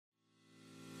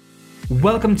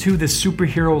Welcome to the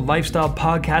Superhero Lifestyle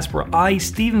Podcast, where I,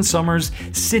 Stephen Summers,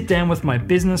 sit down with my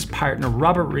business partner,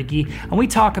 Robert Wright, and we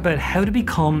talk about how to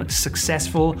become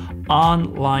successful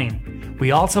online. We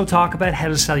also talk about how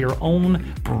to sell your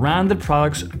own branded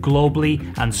products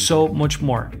globally and so much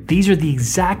more. These are the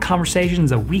exact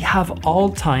conversations that we have all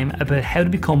the time about how to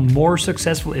become more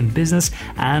successful in business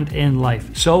and in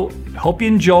life. So, hope you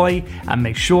enjoy and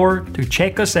make sure to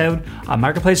check us out on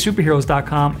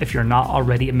marketplacesuperheroes.com if you're not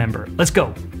already a member. Let's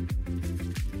go.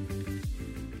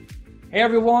 Hey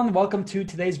everyone, welcome to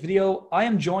today's video. I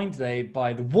am joined today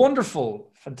by the wonderful,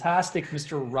 fantastic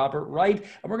Mr. Robert Wright,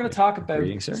 and we're going to talk about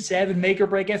 7 make or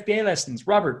break FBA lessons.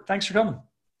 Robert, thanks for coming.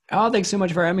 Oh, thanks so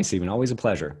much for having me, Stephen. Always a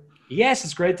pleasure. Yes,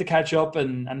 it's great to catch up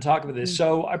and talk about this.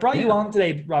 So I brought you on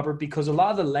today, Robert, because a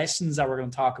lot of the lessons that we're going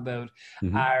to talk about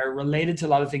are related to a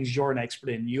lot of things you're an expert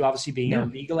in. You obviously being a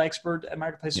legal expert at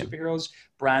Marketplace Superheroes,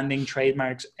 branding,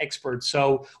 trademarks expert.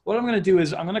 So what I'm going to do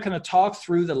is I'm going to kind of talk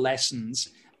through the lessons.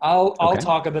 I'll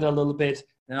talk about it a little bit,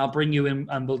 then I'll bring you in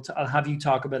and I'll have you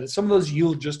talk about it. Some of those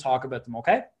you'll just talk about them,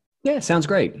 okay? Yeah, sounds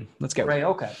great. Let's go. Great,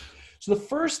 okay. So the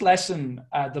first lesson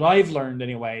that I've learned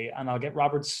anyway, and I'll get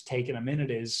Robert's take in a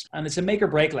minute and it's a make or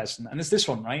break lesson, and it's this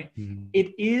one, right? Mm-hmm.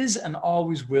 It is and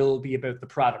always will be about the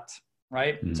product,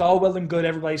 right? Mm-hmm. It's all well and good.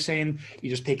 Everybody's saying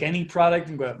you just pick any product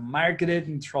and go out and market it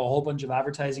and throw a whole bunch of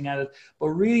advertising at it. But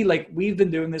really, like, we've been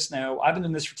doing this now. I've been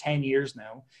doing this for 10 years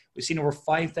now. We've seen over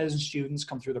 5,000 students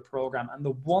come through the program. And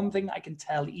the one thing I can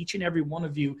tell each and every one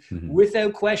of you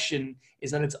without question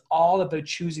is that it's all about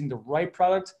choosing the right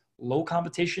product, low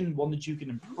competition, one that you can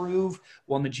improve,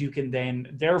 one that you can then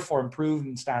therefore improve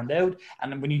and stand out. And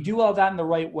then when you do all that in the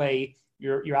right way,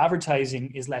 your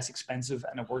advertising is less expensive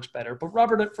and it works better. But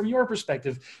Robert, from your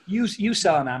perspective, you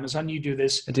sell on Amazon, you do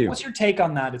this. I do. What's your take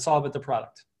on that? It's all about the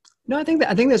product. No, I think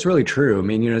that's really true. I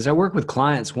mean, as I work with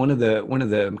clients, one of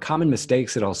the common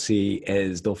mistakes that I'll see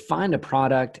is they'll find a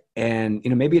product and,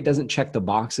 maybe it doesn't check the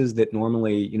boxes that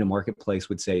normally, Marketplace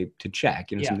would say to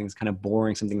check, something that's kind of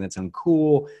boring, something that's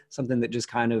uncool, something that just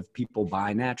kind of people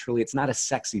buy naturally. It's not a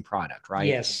sexy product, right?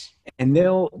 Yes. And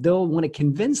they'll want to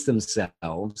convince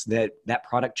themselves that that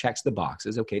product checks the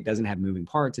boxes. Okay, it doesn't have moving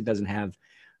parts. It doesn't have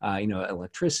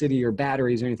electricity or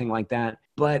batteries or anything like that.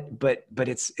 But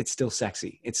it's still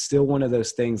sexy. It's still one of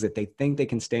those things that they think they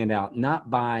can stand out, not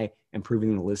by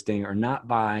improving the listing or not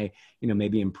by,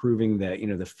 maybe improving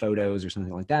the photos or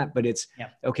something like that. But it's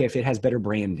okay if it has better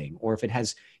branding or if it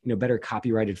has, better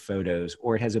copyrighted photos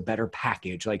or it has a better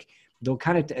package, like they'll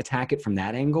kind of attack it from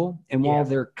that angle. And while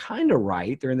they're kind of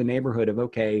right, they're in the neighborhood of,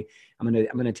 okay, I'm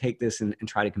going to take this and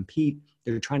try to compete.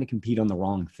 They're trying to compete on the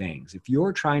wrong things. If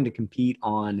you're trying to compete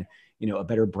on, a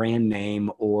better brand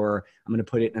name, or I'm going to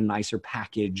put it in a nicer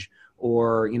package,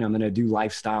 or, I'm going to do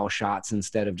lifestyle shots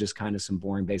instead of just kind of some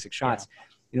boring basic shots,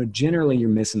 generally you're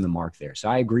missing the mark there. So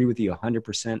I agree with you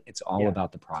 100%. It's all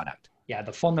about the product. Yeah.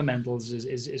 The fundamentals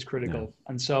is critical. Yeah.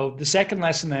 And so the second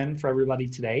lesson then for everybody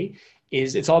today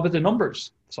is it's all about the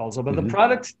numbers. It's also about the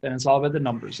product, then it's all about the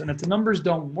numbers. And if the numbers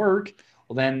don't work,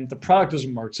 well, then the product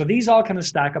doesn't work. So these all kind of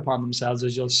stack upon themselves,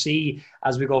 as you'll see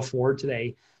as we go forward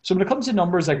today. So when it comes to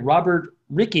numbers, like Robert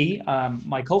Wright,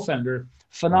 my co-founder,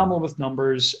 phenomenal with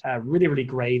numbers, really, really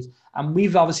great. And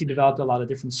we've obviously developed a lot of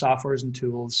different softwares and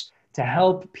tools to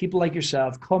help people like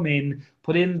yourself come in,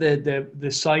 put in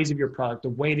the size of your product, the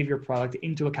weight of your product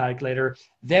into a calculator.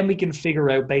 Then we can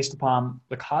figure out, based upon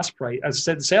the cost price, as I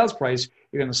said, the sales price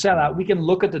you're going to sell at, we can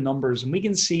look at the numbers and we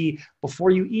can see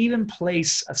before you even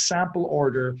place a sample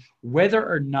order, whether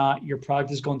or not your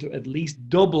product is going to at least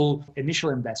double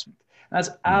initial investment. And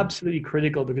that's absolutely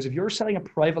critical, because if you're selling a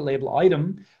private label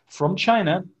item from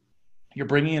China, you're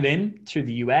bringing it in through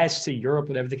the US, to Europe,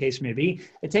 whatever the case may be,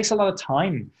 it takes a lot of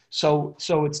time. So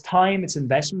it's time, it's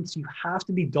investments. You have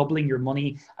to be doubling your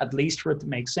money at least for it to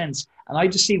make sense. And I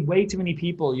just see way too many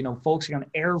people, focusing on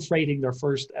air freighting their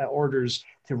first orders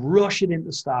to rush it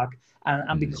into stock.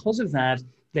 And because of that,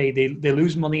 they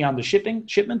lose money on the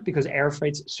shipment because air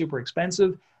freight's super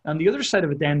expensive. On the other side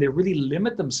of it, then they really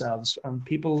limit themselves, and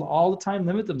people all the time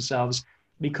limit themselves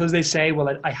because they say,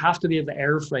 well, I have to be able to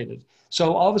air freight it.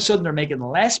 So all of a sudden they're making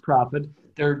less profit.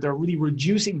 They're really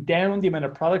reducing down the amount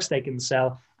of products they can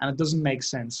sell, and it doesn't make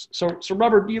sense. So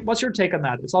Robert, what's your take on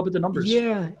that? It's all about the numbers.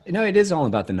 Yeah, it is all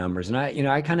about the numbers. And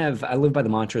I live by the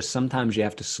mantra, sometimes you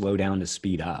have to slow down to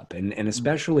speed up. And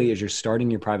especially as you're starting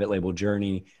your private label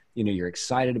journey, you're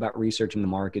excited about researching the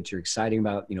markets, you're excited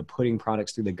about, putting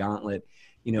products through the gauntlet.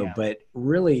 But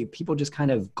really people just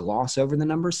kind of gloss over the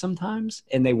numbers sometimes,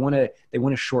 and they want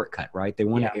to shortcut, right? They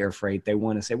want to air freight. They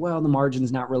want to say, well, the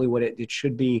margin's not really what it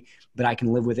should be, but I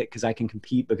can live with it because I can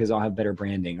compete because I'll have better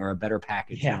branding or a better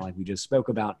package, like we just spoke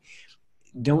about.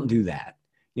 don't do that.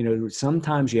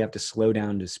 Sometimes you have to slow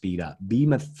down to speed up. Be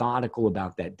methodical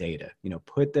about that data.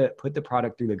 Put the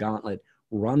product through the gauntlet,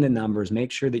 run the numbers,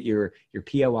 make sure that your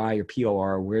POI, your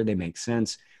POR, where they make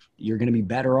sense. You're going to be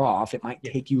better off. It might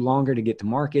take you longer to get to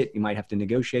market. You might have to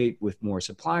negotiate with more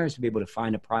suppliers to be able to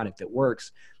find a product that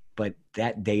works, but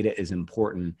that data is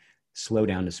important. Slow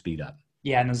down to speed up.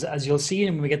 Yeah, and as you'll see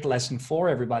when we get to lesson 4,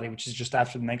 everybody, which is just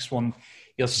after the next one,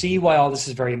 you'll see why all this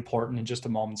is very important in just a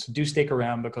moment. So do stick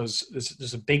around, because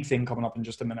there's a big thing coming up in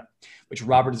just a minute, which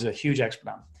Robert is a huge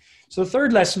expert on. So the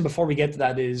third lesson before we get to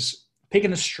that is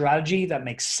picking a strategy that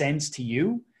makes sense to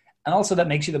you and also that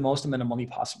makes you the most amount of money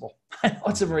possible. I know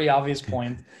it's a very obvious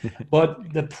point,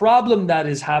 but the problem that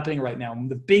is happening right now, and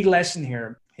the big lesson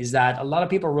here, is that a lot of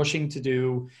people are rushing to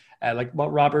do like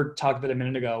what Robert talked about a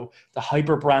minute ago, the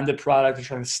hyper branded product. They're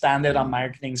trying to stand out on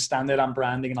marketing, stand out on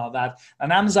branding and all that.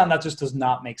 And Amazon, that just does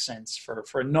not make sense for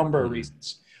a number of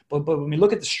reasons. But when we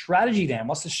look at the strategy then,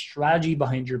 what's the strategy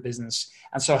behind your business?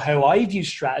 And so how I view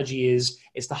strategy is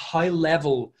the high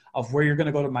level of where you're going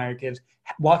to go to market,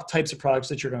 what types of products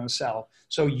that you're going to sell.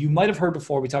 So you might have heard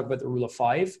before, we talked about the rule of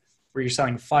 5, where you're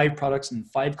selling 5 products in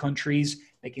 5 countries,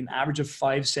 making an average of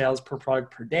 5 sales per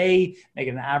product per day,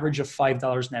 making an average of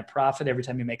 $5 net profit every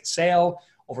time you make a sale.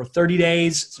 Over 30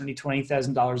 days, it's only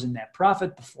 $20,000 in net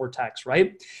profit before tax,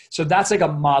 right? So that's like a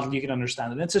model you can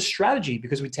understand. And it's a strategy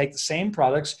because we take the same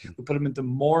products, we put them into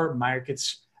more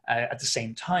markets at the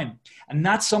same time. And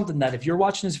that's something that if you're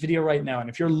watching this video right now, and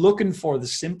if you're looking for the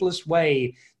simplest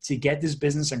way to get this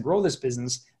business and grow this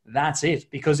business, that's it.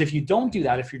 Because if you don't do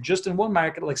that, if you're just in one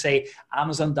market, like say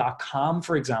Amazon.com,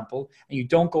 for example, and you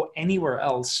don't go anywhere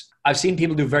else, I've seen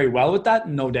people do very well with that,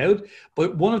 no doubt.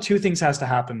 But one of 2 things has to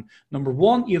happen. Number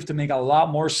 1, you have to make a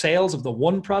lot more sales of the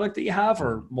one product that you have,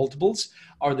 or multiples.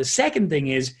 Or the second thing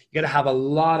is you got to have a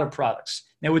lot of products.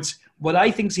 Now, it's what I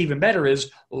think is even better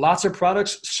is lots of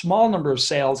products, small number of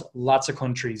sales, lots of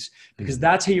countries, because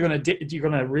that's how you're going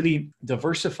to really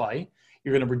diversify.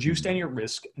 You're going to reduce down your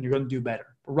risk, and you're going to do better.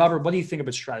 But Robert, what do you think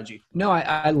about strategy? No,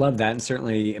 I love that. And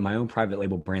certainly in my own private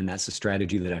label brand, that's the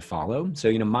strategy that I follow.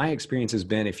 So, my experience has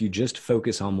been, if you just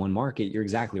focus on one market, you're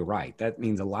exactly right. That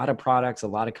means a lot of products, a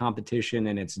lot of competition,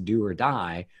 and it's do or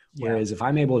die. Whereas if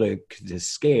I'm able to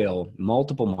scale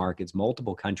multiple markets,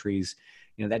 multiple countries,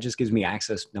 that just gives me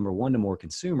access, number 1, to more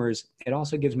consumers. It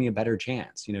also gives me a better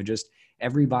chance, just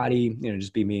everybody,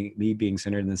 just me being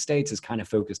centered in the States is kind of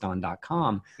focused on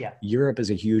 .com. Yeah. Europe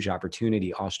is a huge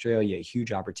opportunity. Australia, a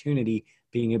huge opportunity.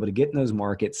 Being able to get in those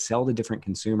markets, sell to different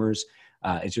consumers,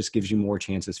 it just gives you more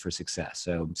chances for success.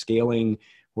 So scaling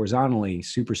horizontally,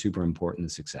 super, super important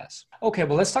to success. Okay,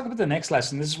 well, let's talk about the next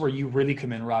lesson. This is where you really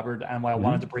come in, Robert, and why I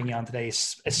wanted to bring you on today,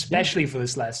 especially for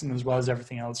this lesson, as well as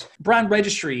everything else. Brand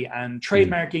registry and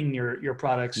trademarking your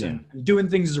products and doing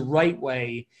things the right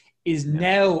way is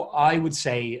now, I would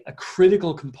say, a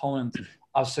critical component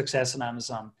of success on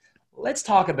Amazon. Let's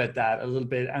talk about that a little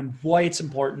bit and why it's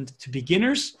important to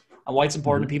beginners and why it's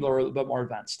important to people who are a little bit more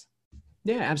advanced.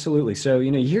 Yeah, absolutely. So,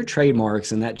 you hear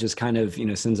trademarks and that just kind of,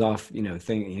 sends off,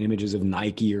 images of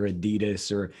Nike or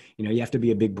Adidas, or, you have to be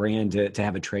a big brand to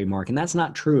have a trademark. And that's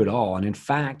not true at all. And in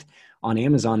fact, on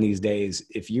Amazon these days,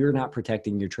 if you're not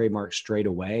protecting your trademark straight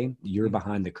away, you're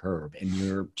behind the curve, and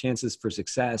your chances for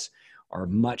success are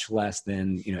much less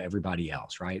than, everybody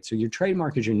else, right? So your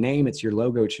trademark is your name, it's your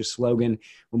logo, it's your slogan.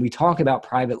 When we talk about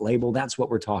private label, that's what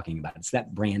we're talking about. It's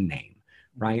that brand name,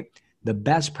 right? The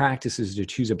best practice is to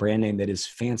choose a brand name that is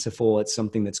fanciful. It's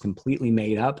something that's completely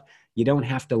made up. You don't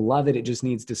have to love it. It just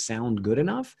needs to sound good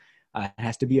enough. It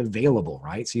has to be available,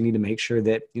 right? So you need to make sure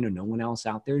that, no one else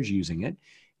out there is using it.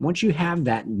 Once you have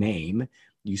that name,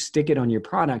 you stick it on your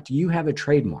product, you have a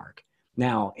trademark.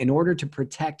 Now, in order to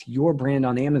protect your brand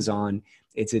on Amazon,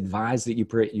 it's advised that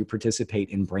you participate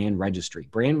in brand registry.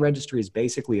 Brand registry is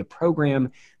basically a program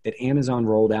that Amazon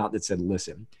rolled out that said,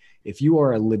 listen, if you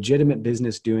are a legitimate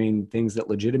business doing things that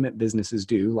legitimate businesses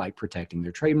do, like protecting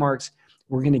their trademarks,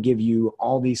 we're going to give you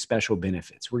all these special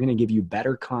benefits. We're going to give you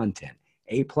better content,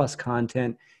 A+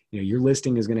 content. Your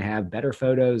listing is going to have better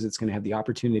photos. It's going to have the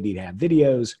opportunity to have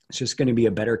videos. It's just going to be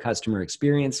a better customer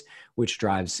experience, which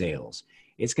drives sales.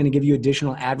 It's going to give you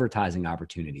additional advertising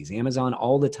opportunities. Amazon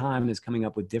all the time is coming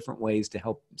up with different ways to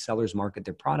help sellers market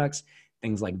their products.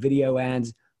 Things like video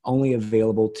ads, only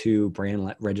available to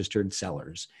brand registered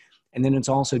sellers. And then it's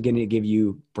also going to give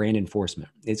you brand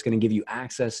enforcement. It's going to give you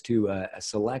access to a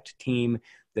select team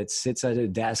that sits at a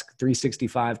desk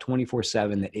 365,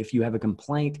 24/7, that if you have a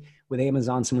complaint with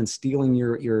Amazon, someone's stealing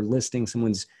your listing,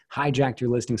 someone's hijacked your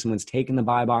listing, someone's taken the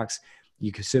buy box,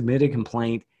 you can submit a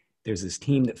complaint. There's this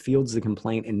team that fields the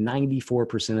complaint, and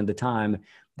 94% of the time,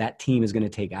 that team is going to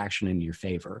take action in your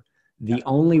favor. The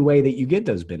only way that you get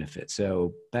those benefits,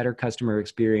 so better customer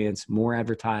experience, more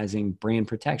advertising, brand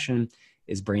protection,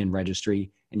 is brand registry,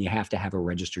 and you have to have a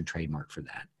registered trademark for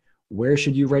that. Where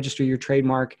should you register your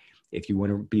trademark? If you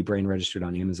want to be brand registered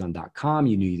on Amazon.com,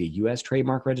 you need a US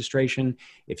trademark registration.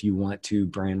 If you want to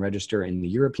brand register in the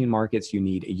European markets, you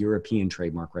need a European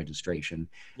trademark registration.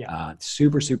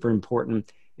 Super, super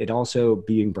important. It also,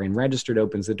 being brand registered,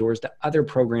 opens the doors to other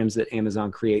programs that Amazon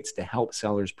creates to help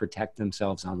sellers protect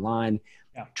themselves online.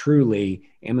 Truly,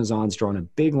 Amazon's drawn a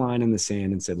big line in the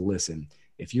sand and said, listen,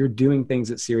 if you're doing things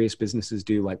that serious businesses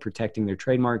do, like protecting their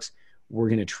trademarks, we're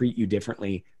going to treat you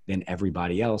differently than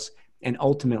everybody else. And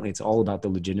ultimately, it's all about the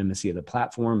legitimacy of the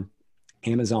platform.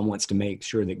 Amazon wants to make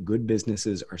sure that good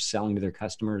businesses are selling to their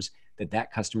customers,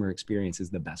 that customer experience is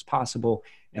the best possible.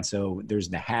 And so there's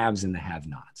the haves and the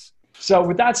have-nots. So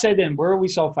with that said, then, where are we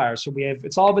so far? So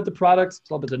it's all about the product, it's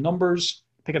all about the numbers,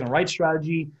 picking the right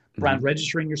strategy, brand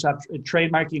registering yourself,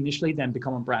 trademarking initially, then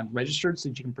becoming brand registered so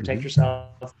that you can protect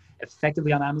yourself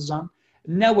effectively on Amazon.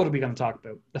 Now, what are we going to talk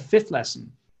about? The fifth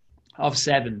lesson of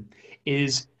 7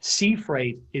 is sea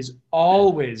freight is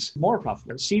always more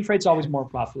profitable. Sea freight's always more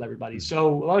profitable, everybody.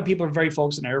 So a lot of people are very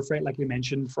focused on air freight, like we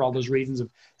mentioned, for all those reasons of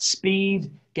speed,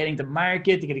 getting to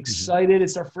market, to get excited.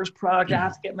 It's their first product. I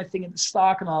have to get my thing into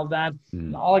stock and all of that.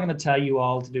 And all I'm going to tell you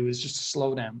all to do is just to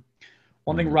slow down.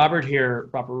 One thing Robert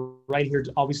Wright here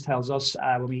always tells us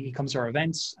when he comes to our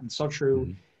events, and it's so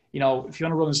true, you know, if you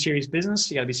want to run a serious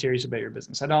business, you got to be serious about your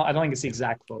business. I don't think it's the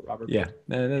exact quote, Robert. Yeah,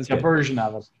 that's a version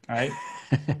of it. All right.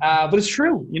 But it's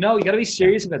true. You know, you got to be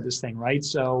serious about this thing, right?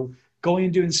 So going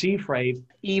and doing sea freight,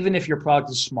 even if your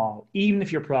product is small, even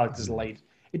if your product is late,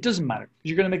 it doesn't matter.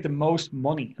 You're going to make the most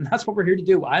money. And that's what we're here to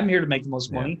do. I'm here to make the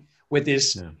most money with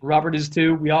this. Robert is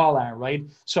too. We all are, right?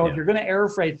 So if you're going to air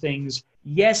freight things,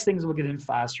 yes, things will get in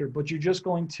faster, but you're just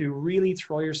going to really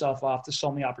throw yourself off to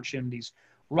so many opportunities.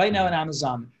 Right now on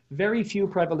Amazon, very few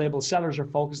private label sellers are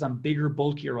focused on bigger,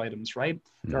 bulkier items, right?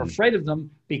 They're afraid of them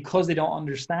because they don't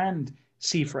understand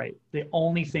sea freight. They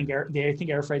only think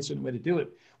air freight's the way to do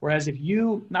it. Whereas if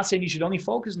you, not saying you should only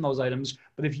focus on those items,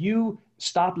 but if you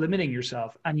stop limiting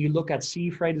yourself and you look at sea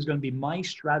freight is going to be my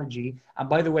strategy. And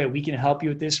by the way, we can help you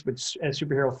with this with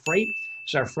Superhero Freight.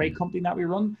 It's our freight company that we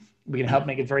run. We can help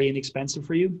make it very inexpensive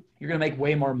for you. You're going to make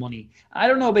way more money. I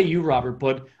don't know about you, Robert,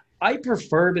 but I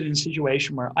prefer it in a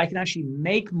situation where I can actually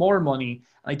make more money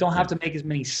and I don't have to make as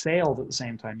many sales at the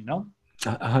same time, you know?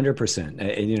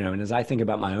 100%. You know, and as I think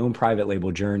about my own private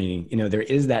label journey, you know, there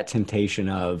is that temptation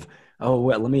of, oh,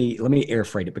 well, let me air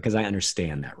freight it because I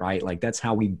understand that, right? Like that's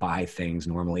how we buy things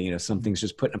normally. You know, something's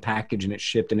just put in a package and it's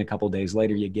shipped, and a couple of days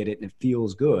later you get it and it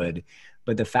feels good.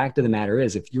 But the fact of the matter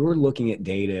is, if you're looking at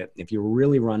data, if you're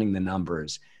really running the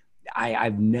numbers,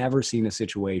 I've never seen a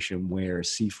situation where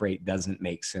sea freight doesn't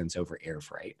make sense over air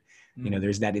freight. You know,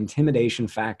 there's that intimidation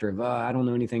factor of, I don't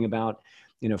know anything about,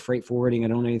 you know, freight forwarding. I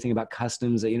don't know anything about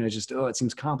customs. You know, it's just, it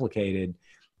seems complicated.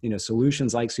 You know,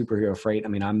 solutions like Superhero Freight, I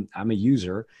mean, I'm a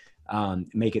user,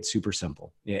 make it super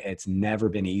simple. It's never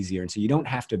been easier. And so you don't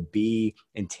have to be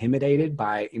intimidated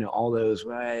by, you know, all those,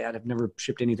 I've never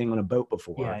shipped anything on a boat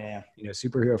before. You know,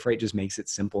 Superhero Freight just makes it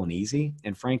simple and easy.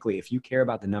 And frankly, if you care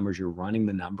about the numbers, you're running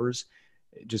the numbers,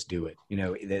 just do it. You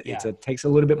know, it takes a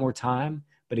little bit more time,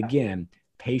 but again,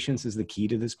 patience is the key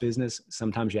to this business.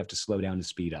 Sometimes you have to slow down to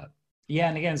speed up. Yeah,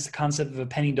 and again, it's the concept of a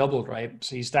penny doubled, right?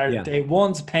 So you start day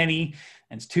one's a penny,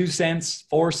 and it's 2 cents,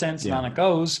 4 cents, and on it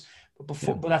goes.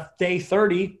 But at day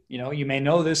 30, you know, you may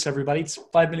know this, everybody, it's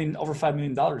over $5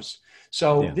 million.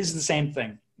 So this is the same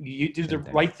thing. You do the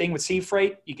right thing with sea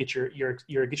freight. You get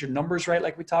your numbers right,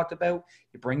 like we talked about.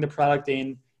 You bring the product in,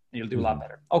 and you'll do a lot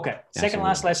better. Okay, second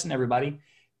last lesson, everybody.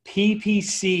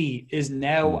 PPC is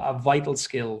now a vital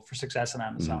skill for success on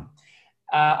Amazon.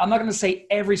 I'm not going to say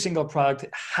every single product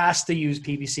has to use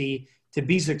PPC to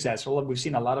be successful. We've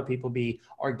seen a lot of people be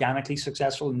organically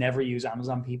successful, never use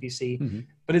Amazon PPC,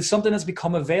 but it's something that's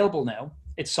become available now.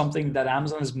 It's something that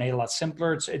Amazon has made a lot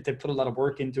simpler. They've put a lot of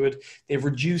work into it. They've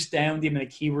reduced down the amount of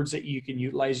keywords that you can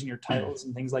utilize in your titles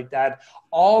and things like that,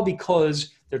 all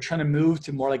because they're trying to move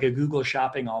to more like a Google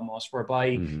shopping almost,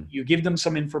 whereby you give them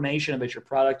some information about your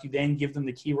product, you then give them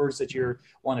the keywords that you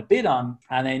want to bid on,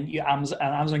 and then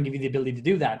Amazon give you the ability to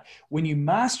do that. When you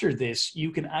master this,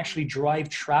 you can actually drive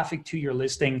traffic to your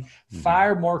listing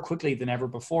far more quickly than ever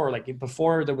before. Like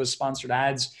before there was sponsored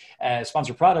ads,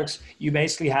 sponsored products, you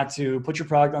basically had to put your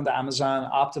product onto Amazon,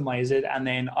 optimize it, and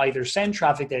then either send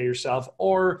traffic there yourself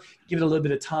or give it a little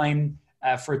bit of time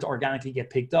for it to organically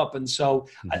get picked up. And so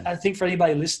I think for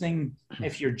anybody listening,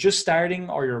 if you're just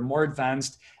starting or you're more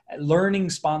advanced, Learning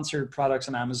sponsored products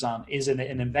on Amazon is an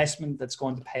investment that's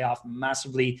going to pay off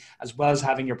massively, as well as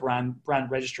having your brand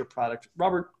registered product.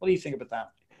 Robert, what do you think about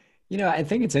that? I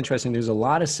think it's interesting. There's a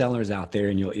lot of sellers out there,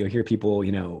 and you'll hear people,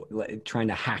 trying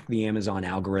to hack the Amazon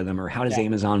algorithm, or how does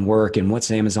Amazon work, and what's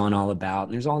Amazon all about?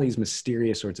 And there's all these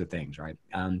mysterious sorts of things, right?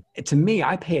 To me,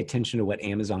 I pay attention to what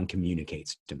Amazon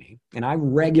communicates to me, and I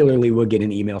regularly will get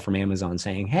an email from Amazon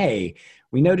saying, "Hey,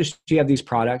 we noticed you have these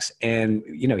products, and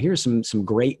here's some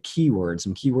great keywords,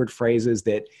 some keyword phrases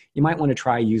that you might want to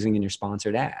try using in your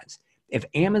sponsored ads." If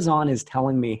Amazon is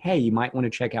telling me, hey, you might want to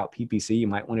check out PPC, you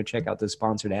might want to check out the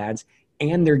sponsored ads,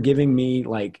 and they're giving me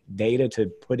like data to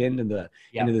put into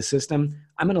the system,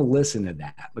 I'm going to listen to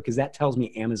that, because that tells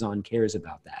me Amazon cares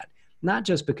about that. Not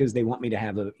just because they want me to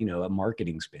have a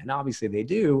marketing spin. Obviously they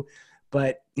do,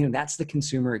 but that's the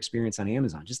consumer experience on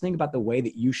Amazon. Just think about the way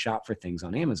that you shop for things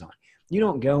on Amazon. You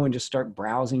don't go and just start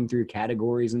browsing through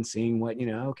categories and seeing what,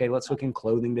 okay, let's look in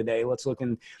clothing today. Let's look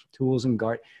in tools and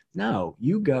garden. No,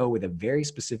 you go with a very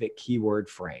specific keyword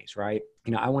phrase, right?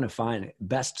 I want to find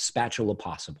best spatula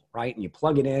possible, right? And you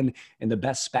plug it in and the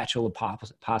best spatula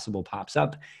possible pops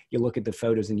up. You look at the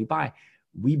photos and you buy.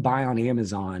 We buy on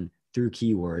Amazon through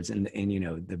keywords, and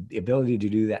the ability to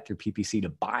do that through PPC, to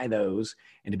buy those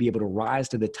and to be able to rise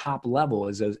to the top level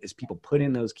as people put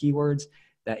in those keywords,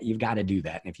 that you've got to do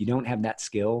that. And if you don't have that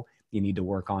skill, you need to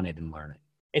work on it and learn it.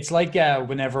 It's like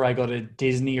whenever I go to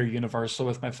Disney or Universal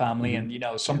with my family, and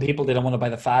some people, they don't want to buy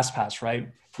the fast pass, right?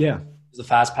 Yeah. The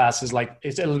fast pass is like,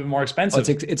 it's a little bit more expensive.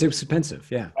 Oh, it's expensive.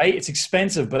 Yeah. Right. It's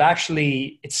expensive, but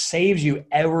actually it saves you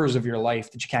hours of your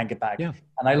life that you can't get back. Yeah.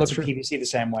 And I look at PPC the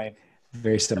same way.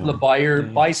 Very similar. The buyer,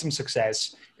 buy some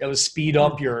success. It'll speed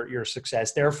up your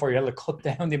success. Therefore, you'll cut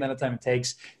down the amount of time it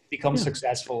takes to become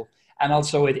successful. And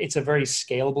also it's a very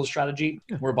scalable strategy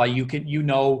whereby you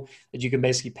know that you can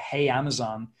basically pay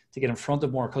Amazon to get in front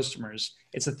of more customers.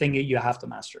 It's a thing that you have to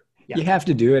master. Yeah. You have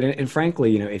to do it. And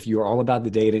frankly, if you're all about the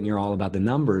data and you're all about the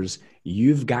numbers,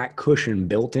 you've got cushion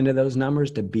built into those numbers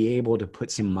to be able to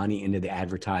put some money into the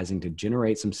advertising to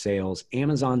generate some sales.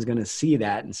 Amazon's going to see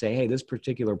that and say, hey, this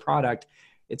particular product,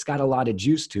 it's got a lot of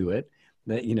juice to it.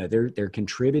 That they're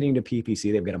contributing to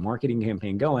PPC. They've got a marketing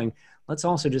campaign going. Let's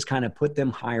also just kind of put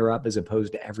them higher up as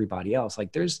opposed to everybody else.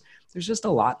 Like there's just a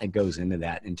lot that goes into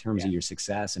that in terms of your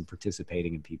success and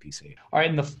participating in PPC. All right.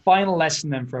 And the final lesson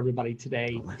then for everybody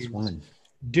today,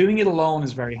 doing it alone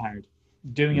is very hard.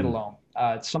 Doing it alone.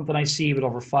 It's something I see with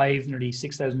over nearly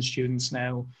 6,000 students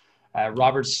now.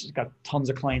 Robert's got tons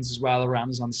of clients as well, or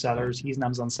Amazon sellers. He's an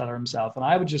Amazon seller himself. And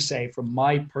I would just say, from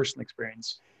my personal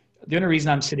experience, the only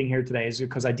reason I'm sitting here today is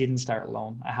because I didn't start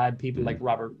alone. I had people like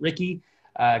Robert Ricky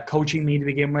coaching me to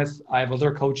begin with. I have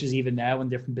other coaches even now in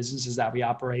different businesses that we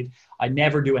operate. I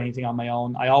never do anything on my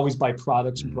own. I always buy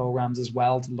products and programs as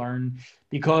well to learn,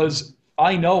 because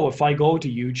I know if I go to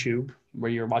YouTube, where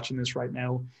you're watching this right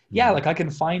now, like I can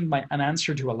find an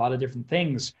answer to a lot of different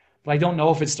things, but I don't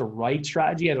know if it's the right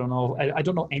strategy. I don't know. I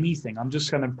don't know anything. I'm just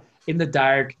kind of in the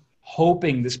dark,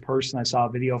 hoping this person I saw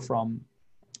a video from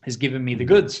has given me the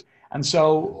goods. And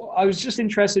so I was just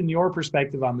interested in your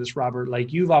perspective on this, Robert.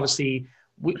 Like, you've obviously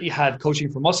had coaching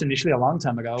from us initially a long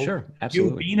time ago. Sure,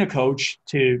 absolutely. You've been a coach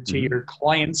to your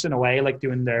clients in a way, like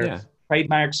doing their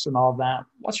trademarks and all of that.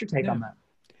 What's your take on that?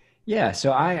 Yeah,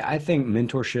 so I think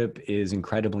mentorship is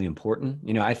incredibly important.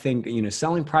 I think,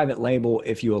 selling private label,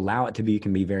 if you allow it to be,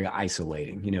 can be very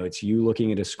isolating. It's you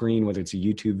looking at a screen, whether it's a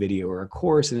YouTube video or a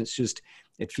course, and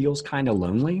it feels kind of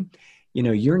lonely.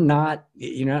 You're not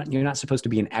supposed to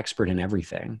be an expert in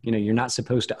everything. You're not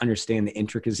supposed to understand the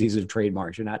intricacies of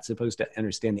trademarks. You're not supposed to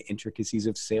understand the intricacies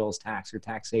of sales tax or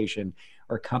taxation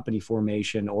or company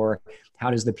formation, or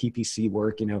how does the PPC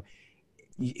work.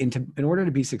 In order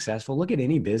to be successful, look at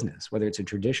any business, whether it's a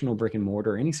traditional brick and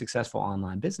mortar or any successful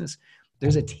online business.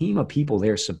 There's a team of people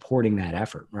there supporting that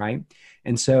effort, right?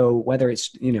 And so whether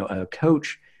it's a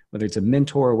coach, whether it's a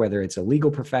mentor, whether it's a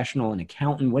legal professional, an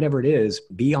accountant, whatever it is,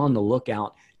 be on the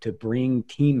lookout to bring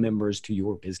team members to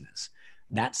your business.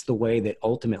 That's the way that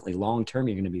ultimately long-term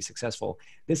you're going to be successful.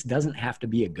 This doesn't have to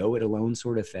be a go it alone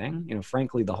sort of thing.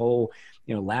 Frankly, the whole,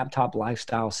 laptop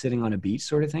lifestyle, sitting on a beach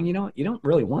sort of thing, you don't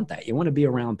really want that. You want to be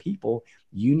around people.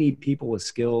 You need people with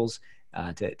skills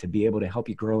to be able to help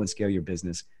you grow and scale your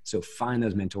business. So find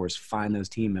those mentors, find those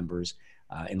team members,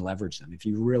 and leverage them. If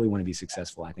you really want to be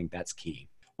successful, I think that's key.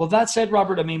 Well, that said,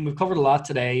 Robert, I mean, we've covered a lot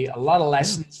today, a lot of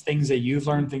lessons, things that you've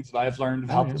learned, things that I've learned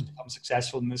have helped us become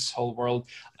successful in this whole world.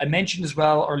 I mentioned as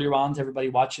well earlier on to everybody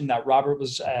watching that Robert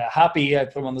was happy, I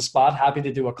put him on the spot, happy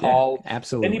to do a call.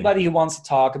 Absolutely. Anybody who wants to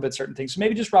talk about certain things. So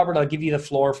maybe just, Robert, I'll give you the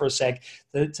floor for a sec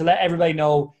to let everybody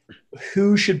know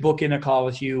who should book in a call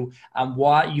with you and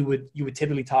what you would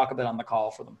typically talk about on the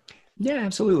call for them. Yeah,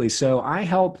 absolutely. So I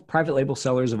help private label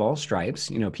sellers of all stripes,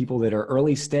 people that are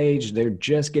early stage, they're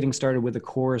just getting started with a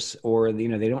course, or, they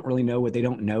don't really know what they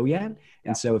don't know yet.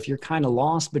 And so if you're kind of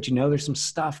lost, but there's some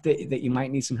stuff that you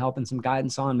might need some help and some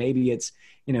guidance on, maybe it's,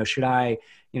 should I,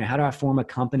 how do I form a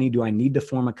company? Do I need to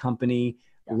form a company?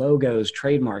 Logos,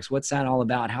 trademarks, what's that all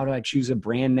about? How do I choose a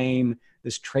brand name?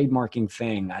 This trademarking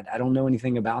thing, I don't know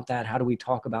anything about that. How do we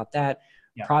talk about that?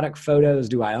 Product photos,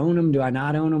 do I own them? Do I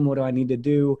not own them? What do I need to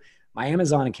do? My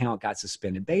Amazon account got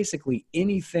suspended. Basically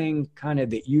anything kind of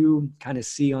that you kind of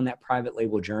see on that private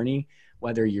label journey,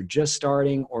 whether you're just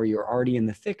starting or you're already in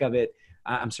the thick of it,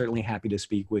 I'm certainly happy to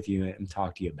speak with you and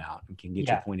talk to you about and can get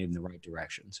you pointed in the right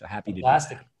direction. So happy to do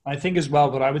that. I think as well,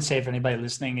 what I would say for anybody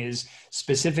listening is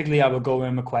specifically, I would go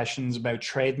in with questions about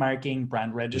trademarking,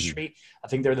 brand registry. I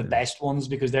think they're the best ones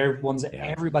because they're ones that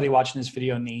everybody watching this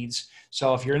video needs.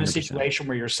 So if you're in a 100%. Situation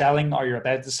where you're selling or you're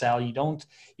about to sell, you don't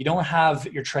have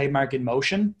your trademark in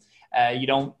motion. You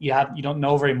don't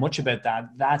know very much about that.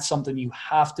 That's something you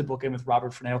have to book in with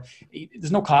Robert for now.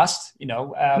 There's no cost,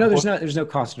 No, there's no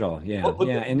cost at all.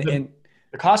 And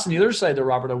the cost on the other side, though,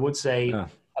 Robert, I would say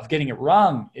of getting it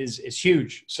wrong is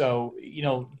huge. So,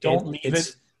 don't leave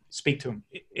it. Speak to him.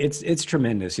 It's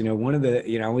tremendous. One of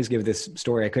the, I always give this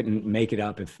story. I couldn't make it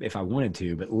up if I wanted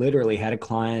to, but literally had a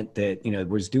client that,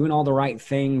 was doing all the right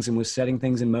things and was setting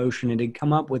things in motion and had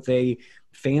come up with a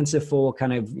fanciful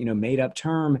kind of, made up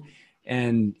term.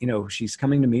 And, she's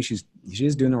coming to me, she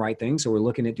is doing the right thing. So we're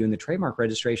looking at doing the trademark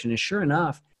registration. And sure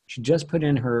enough, she just put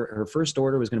in her first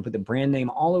order, was going to put the brand name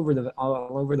all over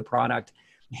the product.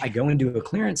 I go and do a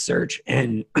clearance search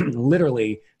and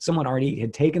literally someone already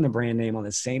had taken the brand name on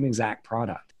the same exact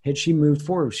product. Had she moved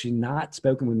forward, she'd not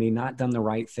spoken with me, not done the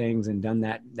right things and done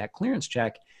that clearance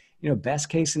check, best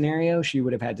case scenario, she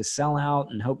would have had to sell out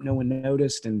and hope no one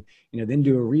noticed and, then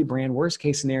do a rebrand. Worst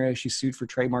case scenario, she's sued for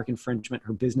trademark infringement.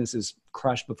 Her business is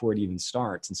crushed before it even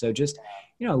starts. And so just,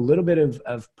 a little bit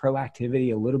of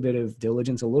proactivity, a little bit of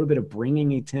diligence, a little bit of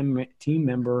bringing a team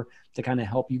member to kind of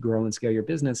help you grow and scale your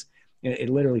business.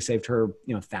 It literally saved her,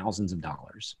 thousands of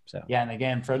dollars. So yeah, and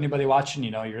again, for anybody watching,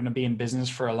 you're going to be in business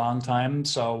for a long time.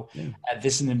 So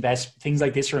things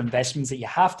like this are investments that you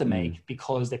have to make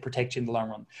because they protect you in the long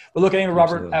run. But look, anyway,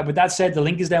 Robert, with that said, the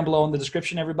link is down below in the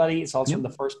description, everybody. It's also in the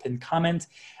first pinned comment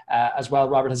as well.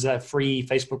 Robert has a free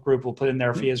Facebook group we'll put in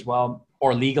there for you as well,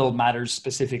 or legal matters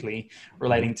specifically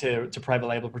relating to private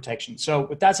label protection. So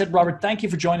with that said, Robert, thank you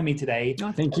for joining me today.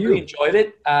 Oh, thank you. I really enjoyed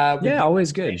it.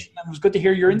 Always good. It was good to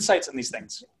hear your insights on these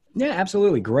things. Yeah,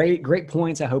 absolutely. Great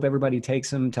points. I hope everybody takes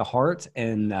them to heart.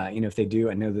 And, if they do,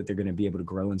 I know that they're going to be able to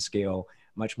grow and scale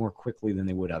much more quickly than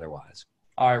they would otherwise.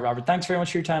 All right, Robert. Thanks very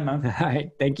much for your time, man. All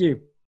right. Thank you.